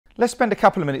Let's spend a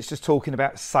couple of minutes just talking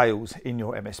about sales in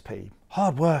your MSP.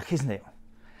 Hard work, isn't it?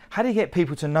 How do you get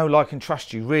people to know, like and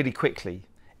trust you really quickly?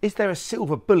 Is there a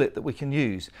silver bullet that we can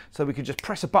use so we can just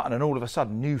press a button and all of a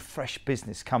sudden new fresh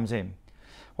business comes in?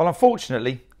 Well,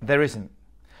 unfortunately, there isn't.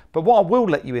 But what I will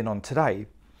let you in on today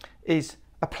is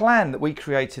a plan that we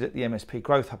created at the MSP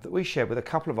Growth Hub that we shared with a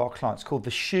couple of our clients called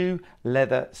the Shoe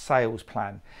Leather Sales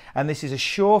Plan. And this is a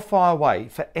surefire way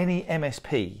for any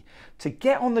MSP to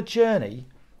get on the journey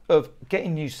of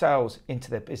getting new sales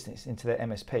into their business, into their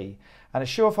MSP, and a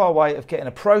surefire way of getting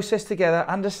a process together,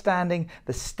 understanding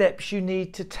the steps you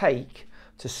need to take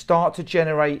to start to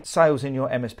generate sales in your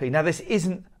MSP. Now, this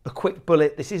isn't a quick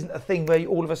bullet. This isn't a thing where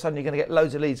all of a sudden you're going to get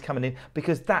loads of leads coming in,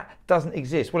 because that doesn't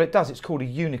exist. Well, it does. It's called a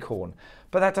unicorn,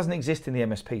 but that doesn't exist in the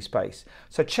MSP space.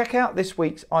 So check out this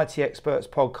week's IT Experts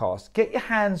podcast. Get your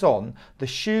hands on the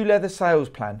Shoe Leather Sales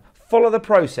Plan. Follow the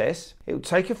process. It will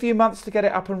take a few months to get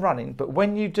it up and running, but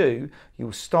when you do, you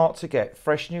will start to get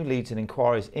fresh new leads and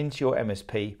inquiries into your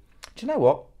MSP. Do you know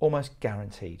what? Almost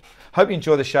guaranteed. Hope you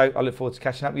enjoy the show. I look forward to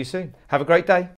catching up with you soon. Have a great day.